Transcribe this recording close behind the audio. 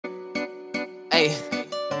Hey,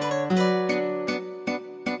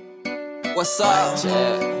 what's up?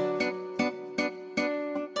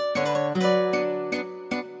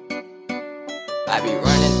 I be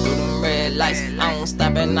running through them red lights, I don't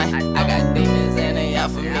stop at night. I got demons and they out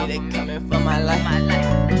for me, they coming for my life. I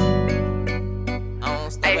don't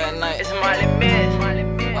stop at night. It's Marley Miss.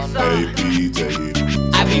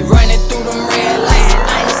 I be running through them red lights,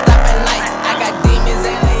 I don't stop at night. I got demons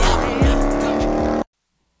and they out for me.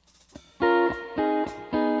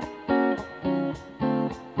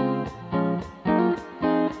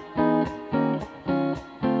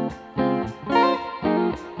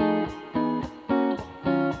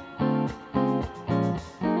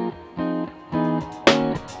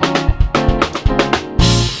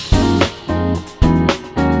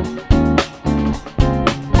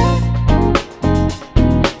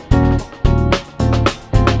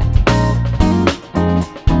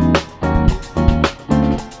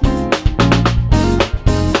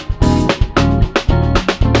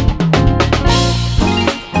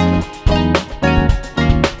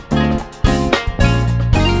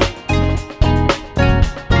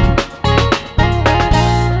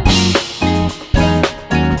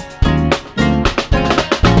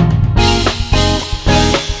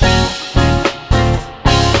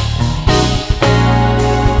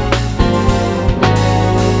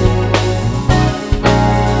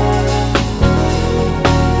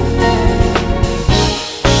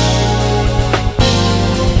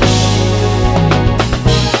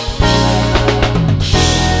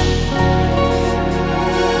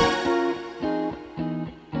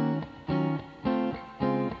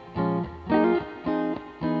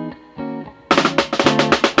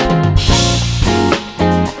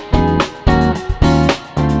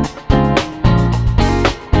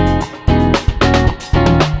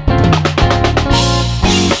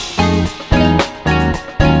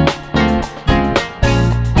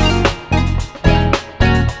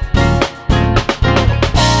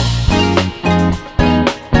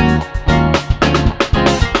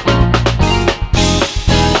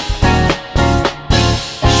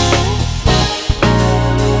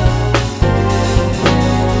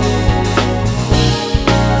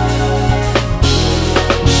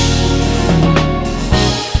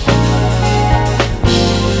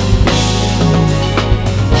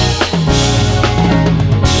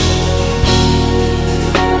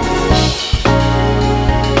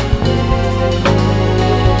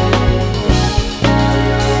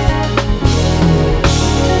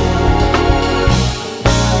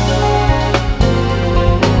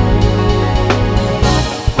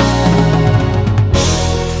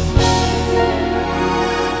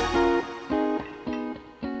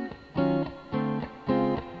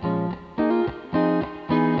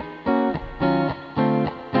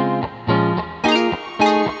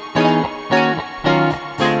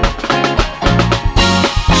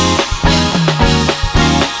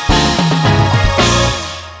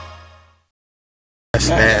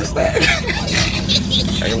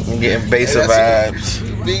 I'm getting basic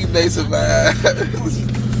vibes. Big basic vibes.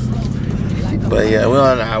 But yeah, we're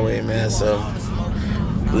on the highway, man, so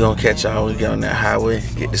we're gonna catch y'all when we get on that highway,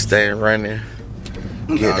 get this thing running.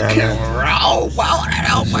 Get down there. Oh, wow,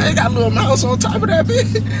 that man got a little mouse on top of that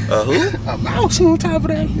bitch. Who? A mouse on top of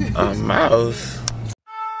that bitch. A mouse?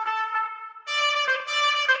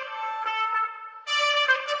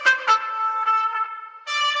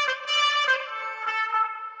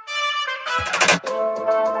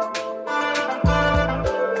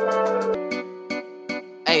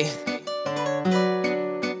 Hey,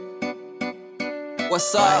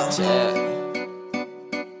 what's up?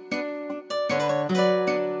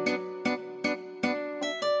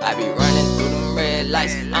 I be running through them red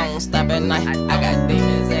lights, I don't stop at night. I got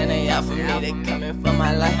demons and they out for me, they coming for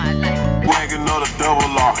my life. Wagging on the double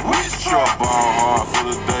lock, which truck ball hard for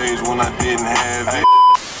the days when I didn't have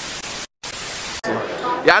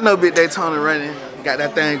it. Y'all know Big Daytona running. Got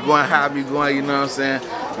that thing going how I be going, you know what I'm saying?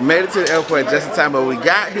 We made it to the airport just in time, but we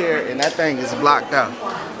got here and that thing is blocked out.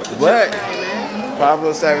 But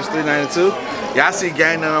Pablo Savage 392. Y'all see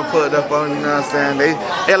gang that I'm put up on, you know what I'm saying?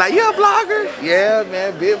 They're like, you a blogger? Yeah,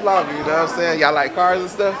 man, big blogger, you know what I'm saying? Y'all like cars and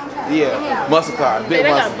stuff? Yeah, muscle cars, big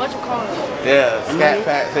muscle. They got a bunch of cars. Yeah, Scat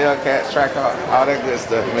Packs, Hellcats, Track all that good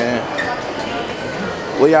stuff, man.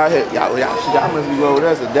 Where y'all hit? Y'all must be going with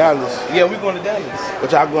us to Dallas. Yeah, we going to Dallas.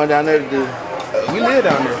 What y'all going down there to do? We live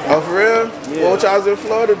down there. Oh, for real? Yeah. What y'all was in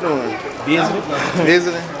Florida doing? Visiting.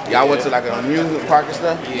 Visiting? Y'all went to like an amusement park and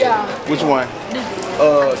stuff? Yeah. Which one?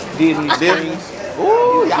 Disney Springs.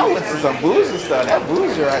 Ooh, y'all went to some bougie stuff. That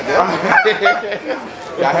bougie right there.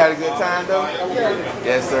 Y'all had a good time though?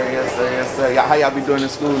 Yes sir, yes sir, yes sir. How y'all be doing in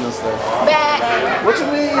school and stuff? Bad. What you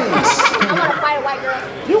mean? I want to fight a white girl.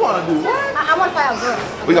 You want to do what? I want to fight a girl.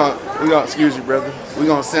 We gonna excuse you, brother. We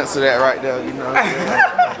gonna censor that right there. You know what I'm saying?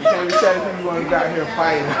 You can't be telling people you want to get out here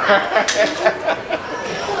fighting.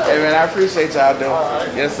 Hey man, I appreciate y'all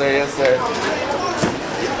though. Yes sir, yes sir.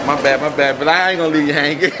 My bad, but I ain't gonna leave you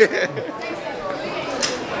hanging.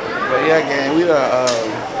 But yeah, gang, we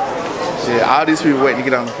shit, all these people waiting to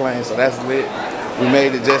get on the plane, so that's lit. We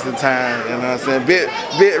made it just in time, you know what I'm saying?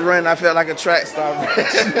 Bit run, I felt like a track star.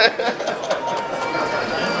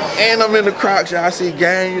 And I'm in the Crocs, y'all see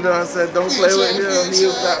gang, you know what I'm saying? Don't play with him,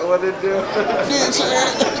 he's got what it do.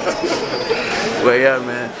 But yeah,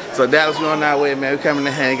 man. So Dallas, we on our way, man. We coming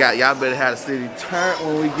to hang out. Y'all better have the city turned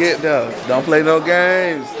when we get there. Don't play no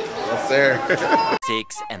games. Yes, sir.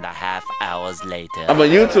 6.5 hours later. I'm a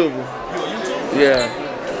YouTuber. You a YouTuber? Yeah.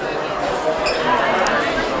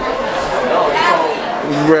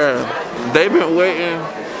 Bruh, they been waiting.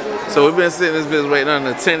 So we've been sitting in this bitch waiting on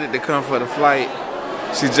an attendant to come for the flight.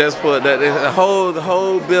 She just put that, the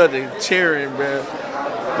whole building cheering, bruh.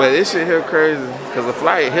 But this shit here crazy, cause the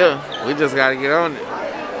flight here, we just gotta get on it.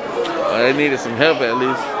 They needed some help at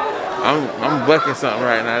least. I'm bucking something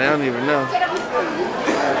right now, they don't even know.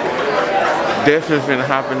 Definitely finna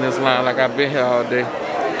hop in this line like I've been here all day.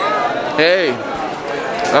 Hey,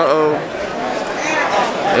 uh-oh.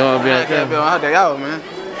 You wanna be on camera? Be on her day out, man.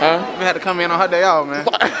 Huh? We had to come in on her day out, man.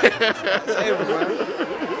 Save her, man.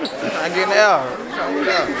 I get in the out.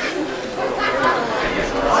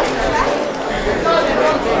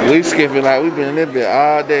 We skipping like we been in this bitch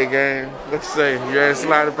all day, gang. What you say? You ready to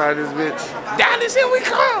slide up out this bitch? Dallas, here we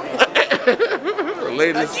come.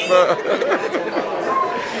 Late as fuck.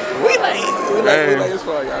 We late as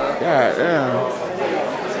fuck, y'all. God damn.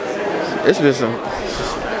 It's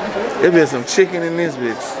been some chicken in this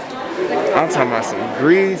bitch. I'm talking about some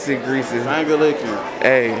greasy. I ain't good looking.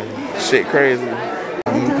 Hey, shit crazy.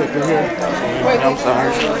 I'm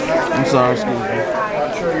sorry, excuse me.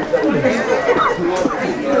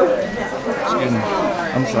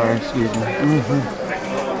 I'm sorry, excuse me.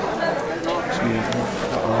 Excuse me.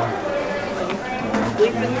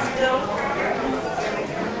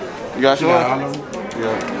 You got your one?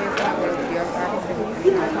 Yeah.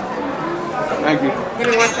 Thank you. Give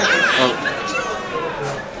me 1 second. Oh.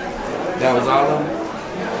 That was all of them?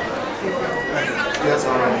 Yes,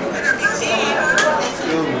 all right.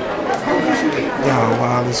 Excuse me. Y'all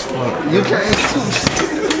wild as fuck. You can't.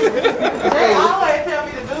 They always tell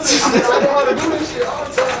me to do this. I don't want to do this shit all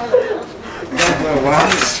the time. Y'all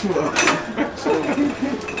wild as fuck.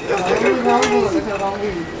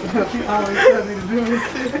 She always tell me to do this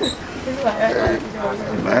shit.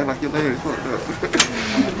 Act like your leg fucked up.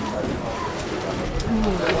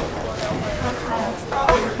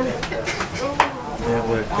 That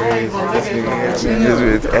was crazy. This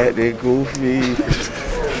bitch acting goofy.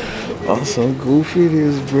 I'm so goofy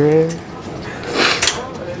this, bruh.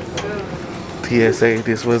 PSA,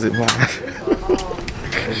 this wasn't mine.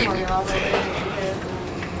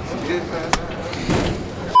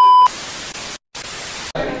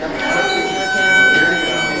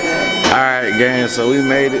 Alright, gang, so we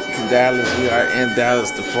made it to Dallas. We are in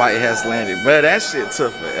Dallas. The flight has landed. But that shit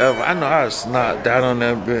took forever. I know I was knocked out on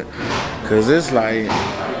that bit. Cause it's like,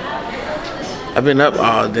 I've been up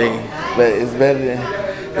all day. But it's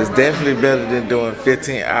definitely better than doing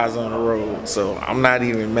 15 hours on the road. So I'm not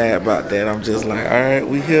even mad about that. I'm just like, alright,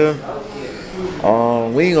 we here.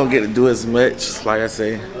 We ain't gonna get to do as much. Like I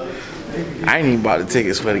say, I ain't even bought the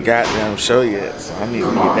tickets for the goddamn show yet. So I need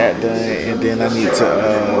to get that done. And then I need to,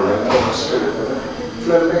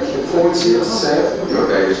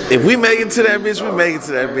 if we make it to that bitch, we make it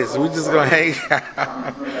to that bitch. We just gonna hang out.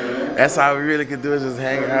 That's all we really can do is just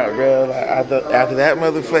hang out, bro. Like after that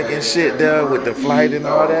motherfucking shit there with the flight and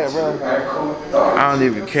all that, bro, I don't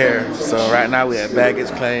even care. So right now we at baggage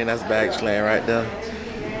claim. That's baggage claim right there.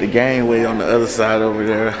 The gangway on the other side over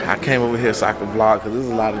there. I came over here so I could vlog because there's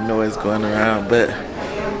a lot of noise going around, but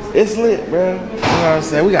it's lit, bro. You know what I'm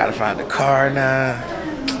saying? We gotta find a car now.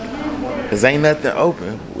 Cause ain't nothing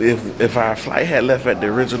open. If our flight had left at the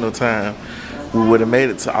original time, we would have made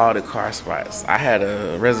it to all the car spots. I had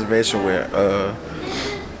a reservation with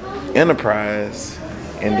Enterprise,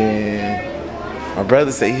 and then my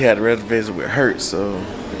brother said he had a reservation with Hertz, so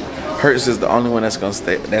Hertz is the only one that's gonna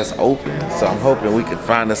stay that's open. So I'm hoping we can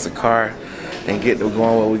find us a car and get to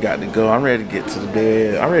going where we got to go. I'm ready to get to the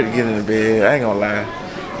bed. I'm ready to get in the bed. I ain't gonna lie.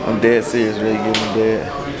 I'm dead serious, ready to get in the bed.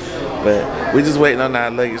 But we just waiting on our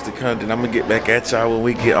luggage to come. Then I'm gonna get back at y'all when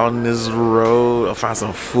we get on this road. I'll find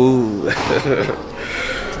some food.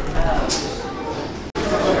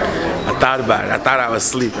 Thought about it. I thought I was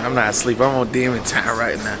sleeping. I'm not asleep. I'm on demon time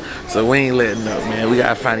right now. So we ain't letting up, man. We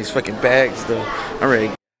gotta find these fucking bags though. I'm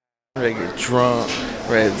ready to get drunk.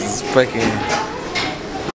 I'm ready to just fucking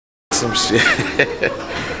some shit.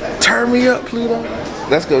 Turn me up, Pluto.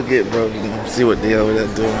 Let's go get Brody and see what they over there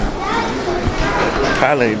doing.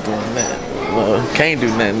 Probably ain't doing that. Well, can't do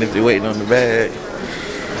nothing if they're waiting on the bag.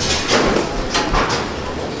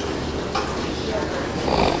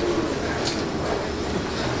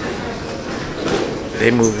 They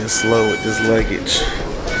moving slow with this luggage.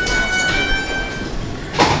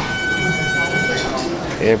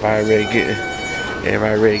 Everybody ready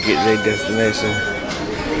to get their destination.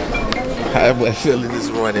 How I feeling this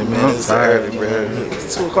morning, man? It's early, bro.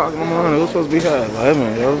 It's 2 o'clock in the morning. We're supposed to be here at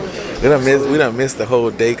 11, yo. We done missed the whole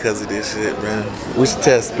day because of this shit, man. We should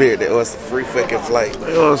tell Spirit that it's a free fucking flight.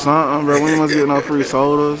 Yo, something, bro. We ain't must get no free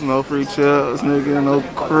sodas, no free chips, nigga, no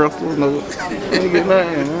crystals, no. We ain't get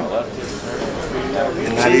nothing, man.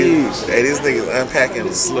 And now these niggas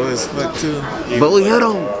unpacking slow as fuck too. But we here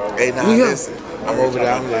though. Hey, nah, listen. I'm over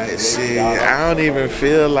there. I'm like, shit. I don't even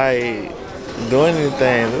feel like doing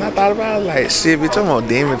anything. And I thought about it, like, shit, bitch. I'm on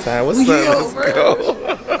demon time. What's up? Let's go.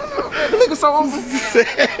 The nigga so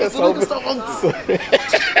hungry.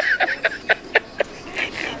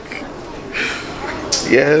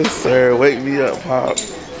 Yes, sir. Wake me up, Pop.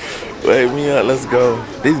 Wake me up. Let's go.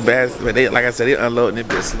 These bags, they, like I said, they unloading it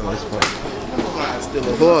bit slow as fuck.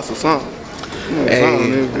 Still a bus or something. Hey,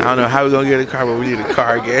 I don't know how we gonna get a car, but we need a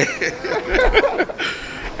car again.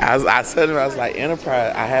 I told him, I was like,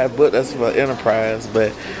 Enterprise. I had booked us for Enterprise,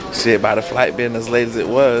 but shit, by the flight being as late as it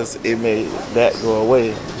was, it made that go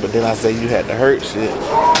away. But then I said you had to hurt shit.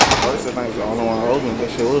 First, I think it's the only one open, but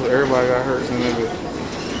shit, everybody got hurt. And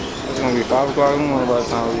it's gonna be 5 o'clock in the morning by the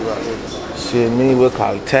time we leave out here. Shit, me, we'll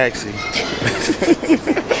call a taxi.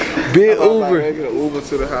 Big Uber. Like, get an Uber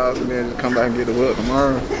to the house and then just come back and get the whip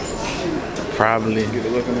tomorrow. Probably. Get the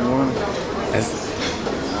whip in the morning.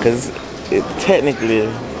 Because technically,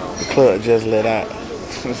 the club just let out.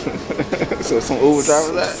 So some Uber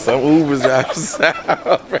drivers out? Some Uber drivers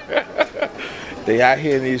out. They out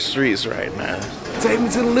here in these streets right now. Take me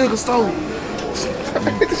to the liquor store.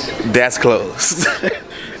 That's closed.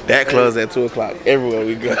 That closed at 2 o'clock everywhere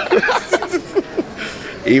we go.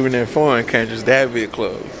 Even in foreign countries, that be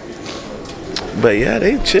closed. But yeah,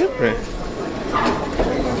 they chipping.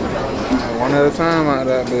 One at a time out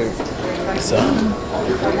that big. So,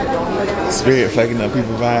 Spirit flaking up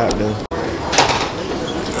people vibe though.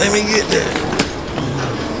 Let me get that.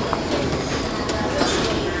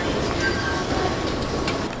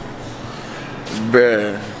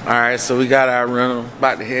 Bruh. Alright, so we got our rental.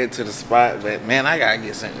 About to head to the spot, but man, I gotta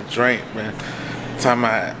get something to drink, man. Talking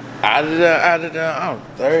about out of there. I'm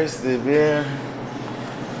thirsty, man.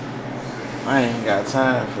 I ain't got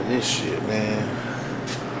time for this shit, man.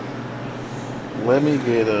 Let me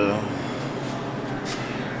get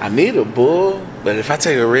I need a bull, but if I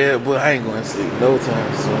take a Red Bull, I ain't going to sleep no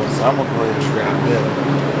time soon. So I'm going to go ahead and grab that.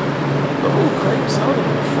 Oh, cream soda,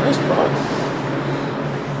 fresh bottle.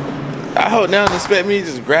 I hope now they expect me to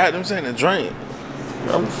just grab them saying a drink.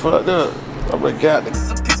 I'm fucked up. I'm gonna got this.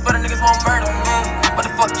 This is a piece for the niggas won't murder me. What the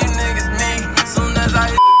fuck you niggas mean? Soon as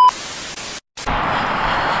I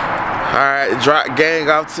Alright, drop gang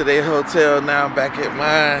off to their hotel now, back at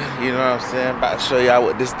mine. You know what I'm saying? About to show y'all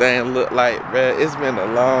what this thing look like, bruh. It's been a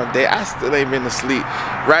long day. I still ain't been to sleep.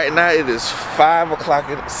 Right now it is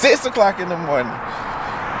 6 o'clock in the morning.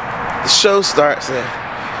 The show starts at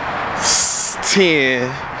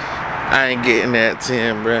 10. I ain't getting there at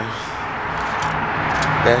 10, bruh.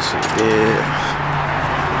 That shit dead.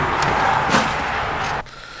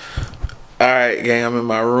 Alright, gang, I'm in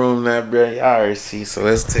my room now, bruh. Y'all already see, so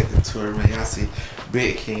let's take a tour, man. Y'all see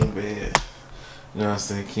big king bed. You know what I'm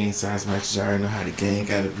saying? King size matches. Y'all already know how the gang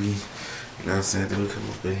gotta be. You know what I'm saying? Then we come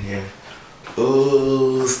up in here.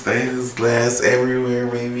 Ooh, stainless glass everywhere,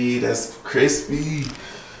 baby. That's crispy.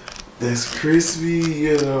 That's crispy,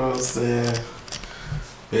 you know what I'm saying?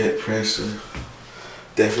 Bed pressure.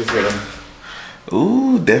 Definitely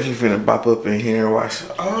finna bop up in here and watch.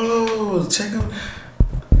 Oh, check out.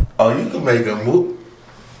 Oh, you can make a move.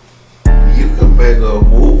 You can make a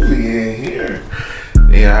movie in here.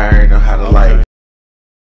 Yeah, I already know how to like